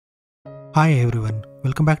Hi everyone,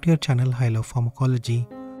 welcome back to your channel I Love Pharmacology,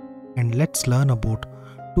 and let's learn about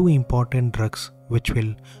two important drugs which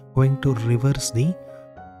will going to reverse the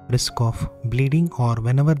risk of bleeding, or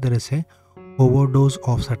whenever there is a overdose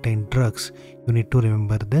of certain drugs you need to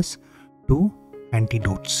remember this two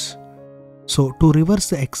antidotes. So to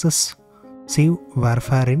reverse the excessive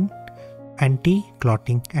warfarin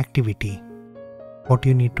anti-clotting activity, what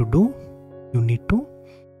you need to do, you need to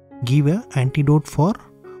give an antidote for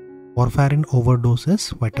warfarin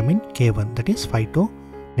overdoses vitamin K1, that is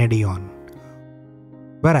phytonadione.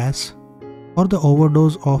 Whereas for the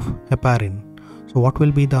overdose of heparin, so what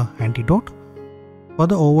will be the antidote? For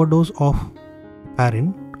the overdose of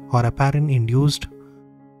heparin or heparin induced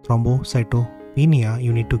thrombocytopenia,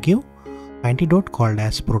 you need to give antidote called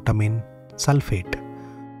as protamine sulfate.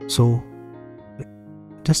 So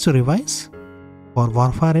just to revise, for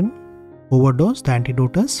warfarin overdose the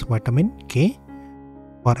antidote is vitamin K.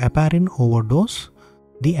 For heparin overdose,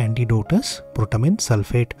 the antidote is protamine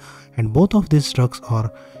sulfate, and both of these drugs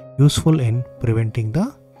are useful in preventing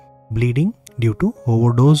the bleeding due to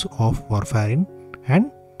overdose of warfarin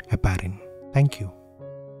and heparin. Thank you.